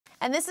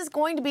And this is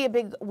going to be a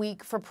big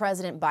week for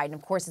President Biden.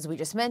 Of course, as we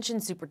just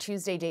mentioned, Super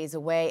Tuesday days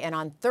away. And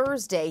on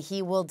Thursday,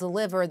 he will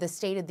deliver the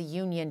State of the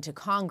Union to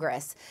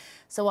Congress.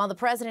 So while the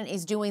president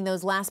is doing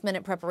those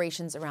last-minute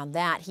preparations around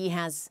that, he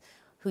has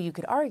who you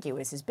could argue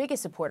is his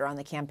biggest supporter on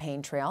the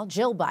campaign trail,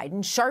 Jill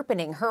Biden,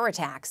 sharpening her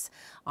attacks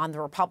on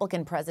the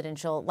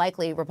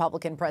likely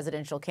Republican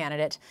presidential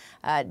candidate,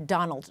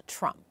 Donald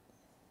Trump.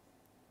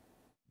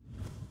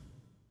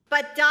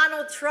 But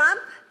Donald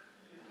Trump,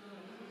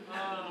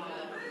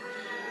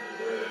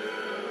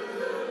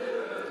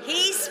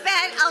 he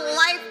spent a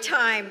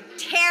lifetime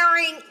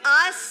tearing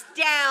us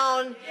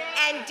down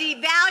and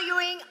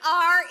devaluing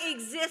our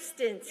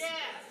existence.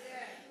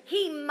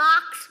 He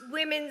mocks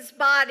women's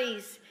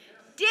bodies,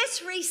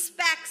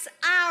 disrespects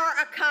our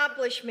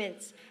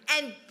accomplishments,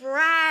 and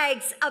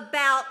brags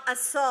about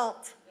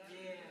assault.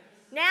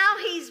 Now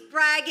he's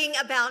bragging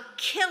about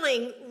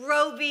killing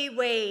Roe v.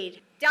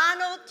 Wade.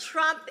 Donald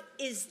Trump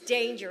is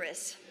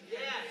dangerous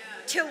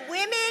to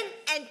women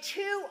and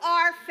to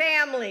our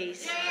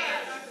families.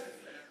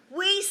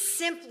 We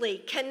simply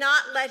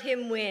cannot let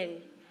him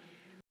win.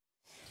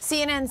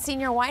 CNN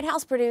senior White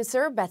House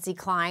producer Betsy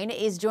Klein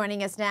is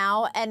joining us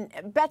now. And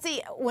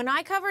Betsy, when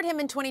I covered him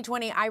in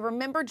 2020, I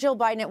remember Jill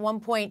Biden at one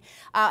point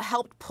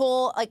helped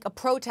pull like a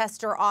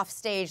protester off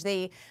stage.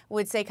 They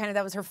would say kind of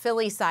that was her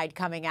Philly side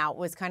coming out,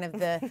 was kind of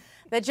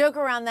the joke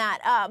around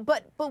that.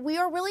 But we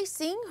are really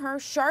seeing her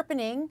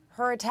sharpening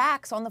her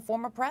attacks on the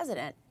former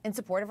president in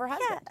support of her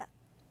husband. Yeah.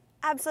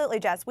 Absolutely,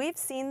 Jess. We've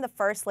seen the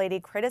First Lady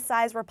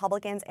criticize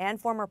Republicans and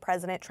former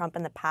President Trump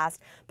in the past,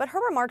 but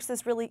her remarks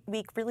this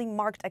week really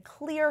marked a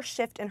clear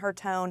shift in her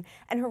tone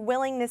and her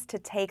willingness to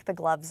take the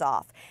gloves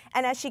off.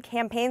 And as she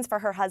campaigns for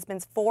her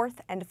husband's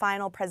fourth and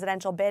final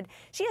presidential bid,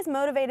 she is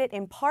motivated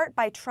in part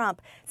by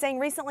Trump, saying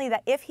recently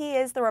that if he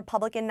is the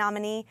Republican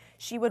nominee,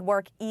 she would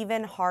work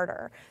even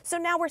harder. So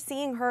now we're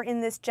seeing her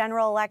in this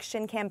general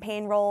election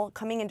campaign role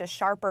coming into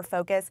sharper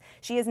focus.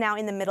 She is now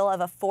in the middle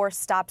of a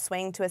four-stop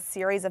swing to a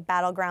series of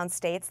battleground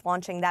states,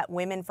 launching that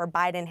Women for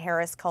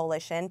Biden-Harris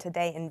coalition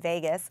today in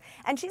Vegas.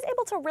 And she's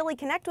able to really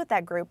connect with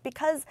that group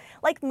because,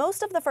 like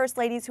most of the first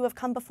ladies who have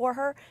come before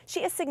her,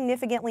 she is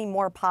significantly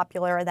more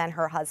popular than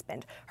her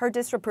husband. Her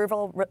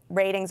disapproval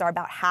ratings are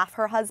about half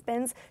her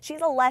husband's.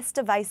 She's a less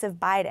divisive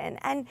Biden,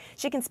 and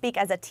she can speak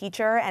as a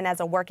teacher and as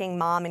a working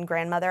mom and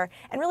grandmother,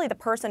 and really the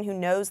person who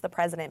knows the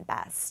president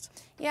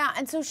best. Yeah,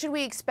 and so should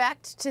we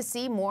expect to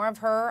see more of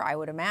her, I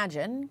would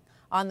imagine,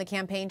 on the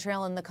campaign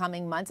trail in the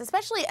coming months,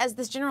 especially as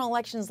this general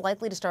election is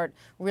likely to start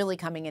really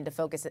coming into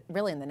focus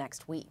really in the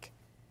next week?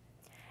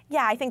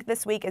 Yeah, I think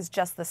this week is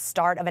just the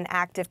start of an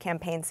active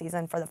campaign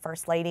season for the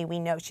First Lady. We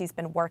know she's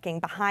been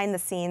working behind the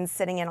scenes,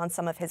 sitting in on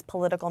some of his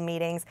political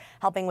meetings,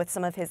 helping with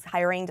some of his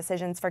hiring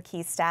decisions for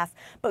key staff.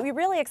 But we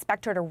really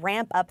expect her to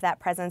ramp up that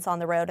presence on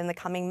the road in the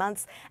coming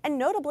months. And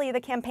notably,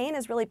 the campaign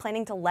is really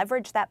planning to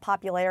leverage that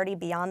popularity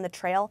beyond the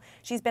trail.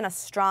 She's been a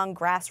strong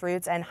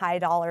grassroots and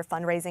high-dollar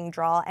fundraising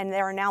draw, and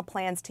there are now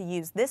plans to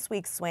use this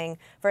week's swing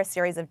for a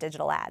series of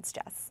digital ads,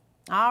 Jess.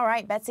 All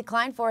right, Betsy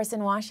Klein for us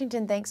in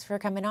Washington. Thanks for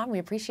coming on. We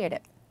appreciate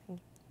it.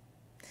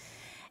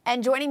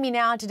 And joining me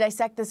now to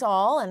dissect this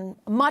all and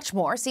much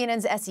more,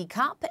 CNN's SE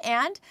Cupp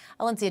and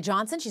Alencia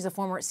Johnson. She's a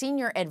former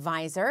senior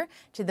advisor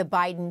to the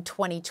Biden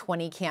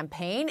 2020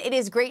 campaign. It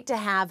is great to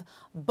have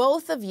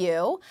both of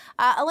you.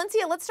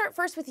 Alencia, let's start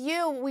first with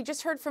you. We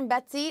just heard from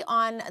Betsy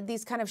on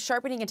these kind of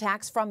sharpening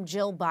attacks from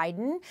Jill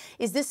Biden.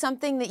 Is this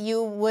something that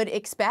you would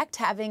expect,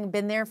 having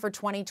been there for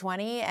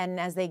 2020 and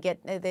as they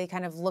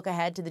kind of look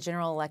ahead to the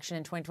general election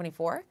in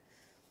 2024?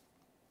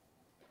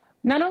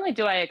 Not only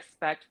do I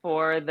expect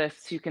for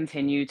this to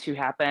continue to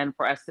happen,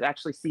 for us to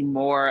actually see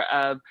more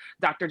of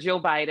Dr.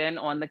 Jill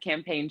Biden on the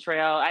campaign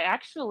trail, I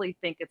actually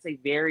think it's a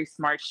very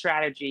smart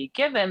strategy,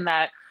 given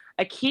that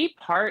a key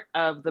part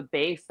of the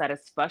base that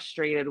is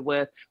frustrated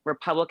with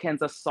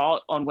Republicans'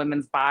 assault on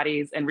women's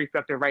bodies and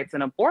reproductive rights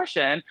and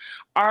abortion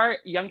are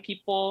young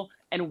people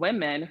and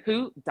women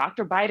who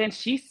Dr. Biden,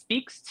 she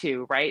speaks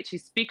to, right? She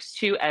speaks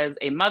to as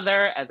a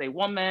mother, as a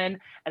woman,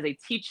 as a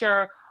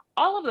teacher,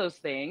 all of those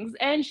things.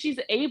 And she's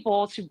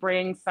able to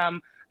bring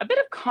a bit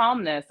of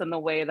calmness in the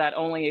way that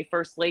only a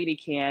first lady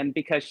can,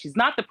 because she's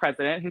not the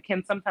president, who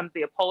can sometimes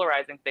be a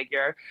polarizing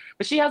figure.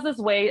 But she has this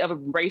way of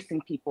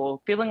embracing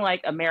people, feeling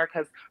like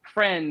America's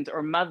friend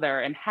or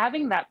mother, and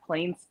having that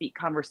plain speak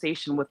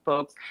conversation with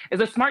folks is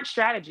a smart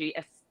strategy,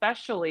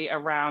 especially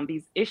around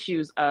these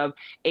issues of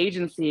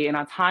agency and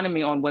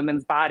autonomy on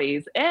women's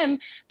bodies and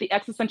the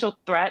existential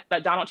threat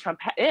that Donald Trump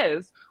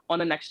is on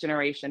the next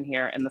generation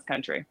here in this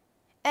country.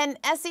 And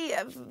Essie,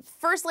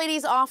 first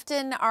ladies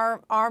often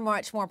are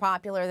much more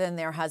popular than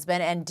their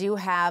husband and do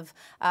have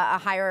a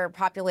higher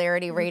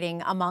popularity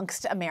rating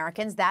amongst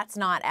Americans. That's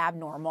not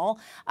abnormal.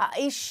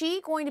 Is she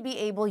going to be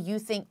able, you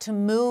think, to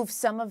move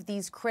some of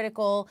these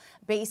critical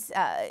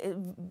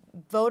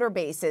voter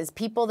bases,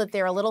 people that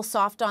they're a little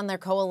soft on their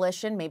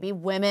coalition, maybe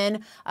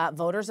women,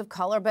 voters of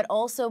color, but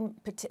also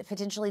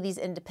potentially these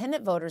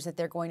independent voters that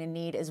they're going to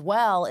need as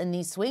well in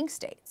these swing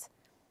states?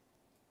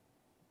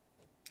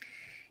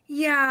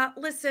 Yeah,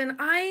 listen,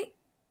 I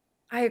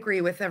I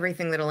agree with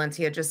everything that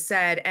Alencia just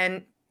said.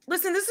 And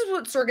listen, this is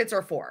what surrogates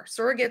are for.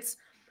 Surrogates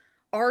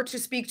are to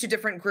speak to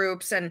different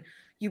groups, and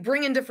you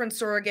bring in different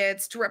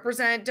surrogates to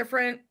represent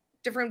different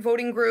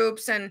voting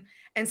groups and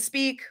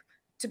speak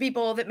to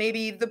people that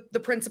maybe the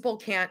principal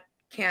can't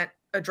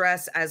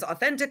address as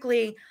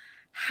authentically.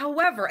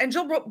 However, and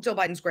Joe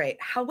Biden's great.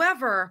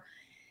 However,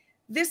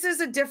 this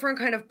is a different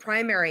kind of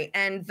primary,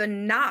 and the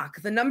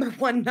number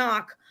one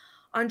knock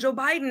on Joe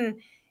Biden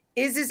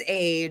is his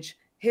age,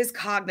 his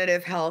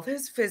cognitive health,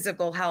 his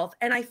physical health.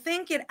 And I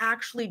think it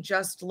actually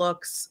just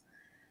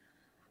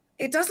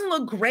it doesn't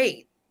look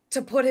great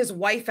to put his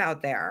wife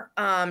out there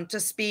to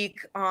speak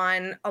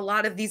on a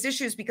lot of these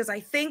issues, because I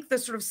think the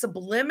sort of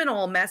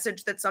subliminal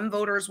message that some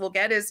voters will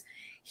get is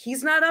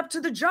he's not up to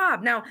the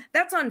job. Now,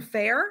 that's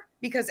unfair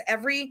because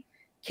every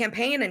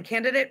campaign and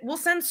candidate will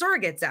send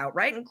surrogates out,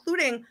 right?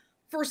 Including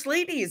first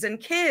ladies and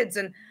kids.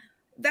 And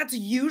that's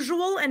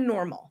usual and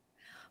normal.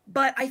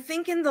 But I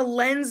think in the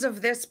lens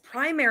of this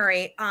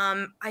primary,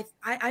 I'm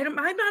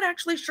not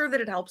actually sure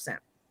that it helps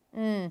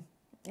him.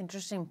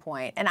 Interesting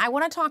point. And I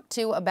want to talk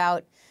too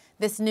about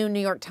this new New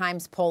York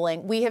Times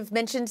polling. We have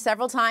mentioned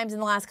several times in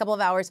the last couple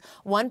of hours,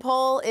 one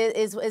poll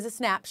is a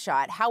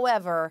snapshot.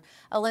 However,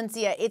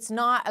 Alencia, it's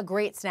not a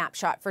great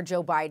snapshot for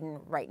Joe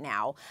Biden right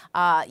now.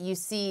 You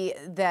see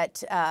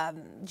that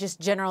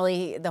just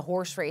generally the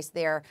horse race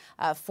there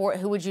for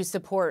who would you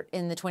support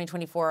in the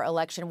 2024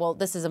 election? Well,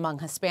 this is among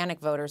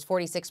Hispanic voters,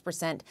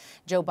 46%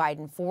 Joe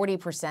Biden,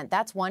 40%.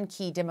 That's one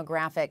key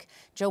demographic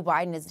Joe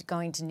Biden is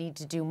going to need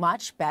to do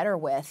much better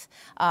with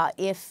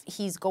if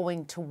he's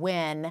going to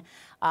win.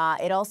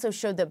 It also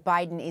showed that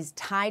Biden is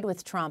tied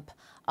with Trump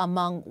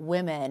among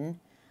women.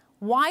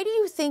 Why do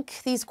you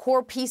think these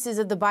core pieces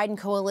of the Biden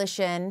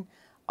coalition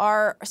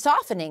are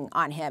softening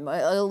on him,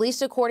 at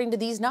least according to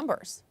these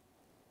numbers?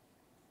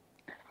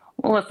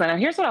 Well, listen,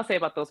 here's what I'll say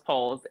about those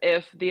polls.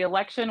 If the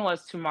election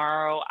was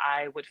tomorrow,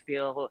 I would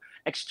feel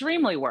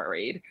extremely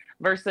worried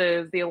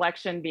versus the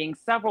election being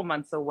several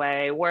months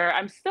away, where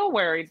I'm still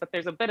worried, but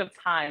there's a bit of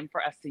time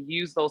for us to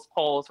use those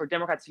polls, for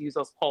Democrats to use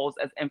those polls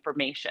as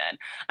information.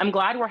 I'm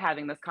glad we're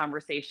having this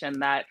conversation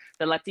that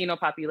the Latino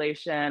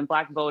population,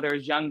 Black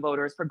voters, young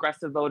voters,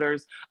 progressive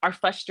voters are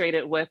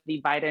frustrated with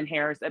the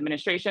Biden-Harris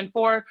administration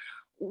for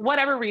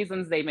whatever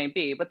reasons they may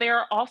be. But there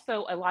are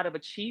also a lot of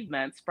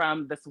achievements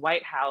from this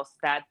White House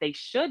that they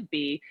should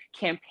be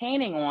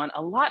campaigning on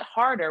a lot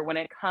harder when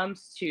it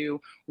comes to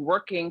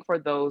working for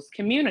those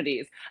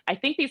communities. I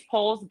think these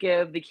polls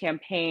give the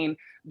campaign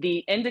the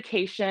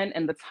indication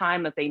and the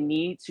time that they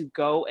need to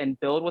go and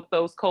build with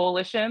those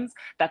coalitions.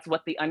 That's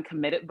what the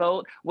uncommitted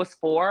vote was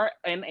for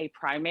in a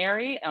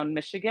primary on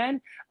Michigan,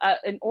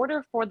 in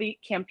order for the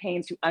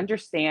campaign to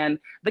understand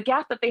the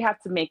gap that they have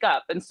to make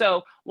up. And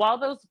so while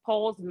those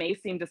polls may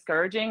seem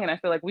discouraging, and I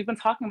feel like we've been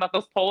talking about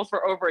those polls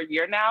for over a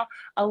year now,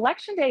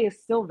 Election Day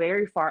is still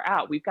very far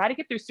out. We've got to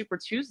get through Super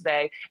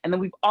Tuesday, and then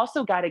we've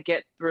also got to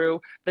get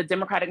through the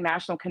Democratic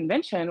National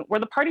Convention, where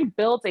the party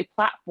builds a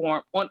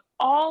platform on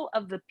all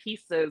of the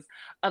pieces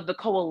of the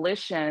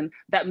coalition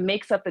that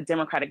makes up the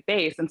Democratic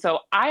base. And so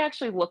I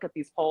actually look at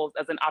these polls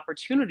as an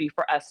opportunity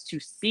for us to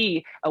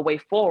see a way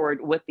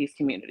forward with these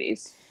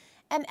communities.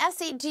 And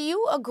SE, do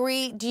you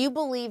agree? Do you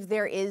believe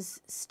there is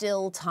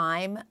still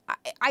time?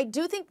 I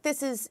do think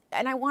this is,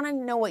 and I want to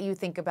know what you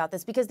think about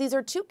this, because these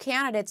are two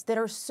candidates that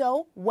are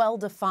so well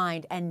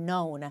defined and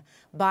known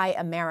by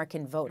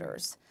American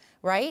voters,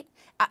 right?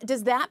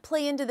 Does that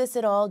play into this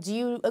at all? Do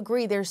you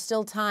agree there's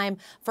still time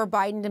for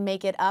Biden to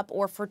make it up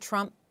or for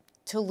Trump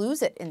to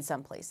lose it in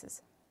some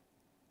places?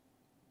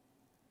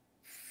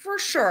 For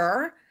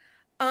sure.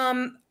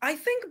 I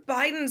think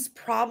Biden's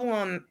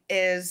problem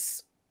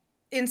is,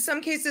 in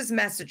some cases,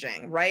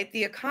 messaging, right?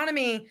 The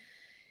economy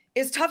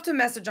is tough to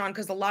message on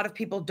because a lot of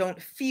people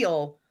don't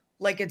feel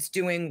like it's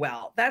doing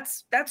well.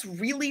 That's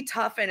really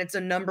tough, and it's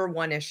a number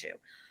one issue.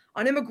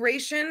 On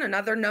immigration,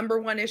 another number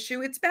one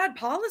issue, it's bad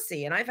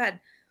policy. And I've had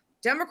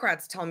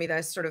Democrats tell me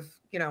this sort of,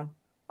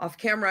 off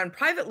camera and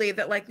privately,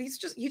 that like he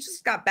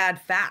just got bad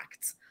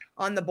facts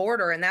on the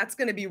border. And that's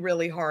going to be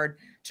really hard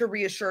to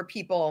reassure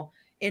people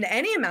in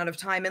any amount of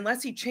time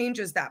unless he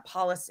changes that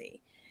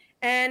policy.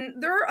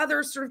 And there are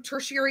other sort of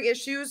tertiary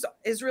issues.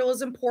 Israel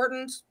is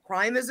important.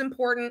 Crime is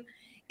important.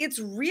 It's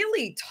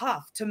really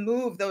tough to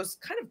move those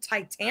kind of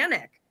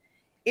titanic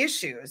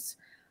issues,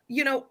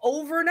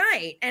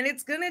 overnight. And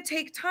it's going to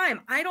take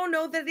time. I don't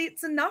know that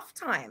it's enough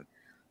time,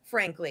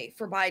 frankly,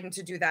 for Biden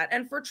to do that.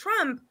 And for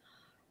Trump,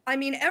 I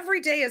mean,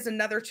 every day is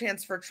another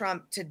chance for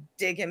Trump to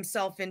dig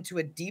himself into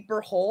a deeper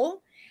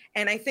hole.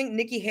 And I think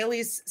Nikki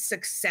Haley's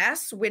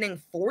success,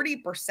 winning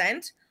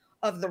 40%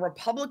 of the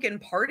Republican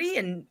Party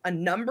in a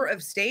number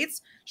of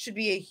states, should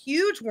be a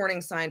huge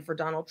warning sign for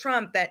Donald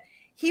Trump that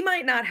he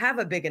might not have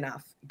a big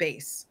enough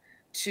base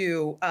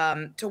to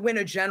win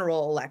a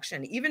general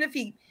election. Even if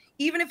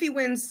he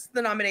wins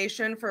the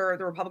nomination for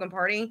the Republican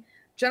Party,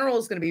 general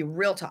is going to be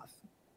real tough.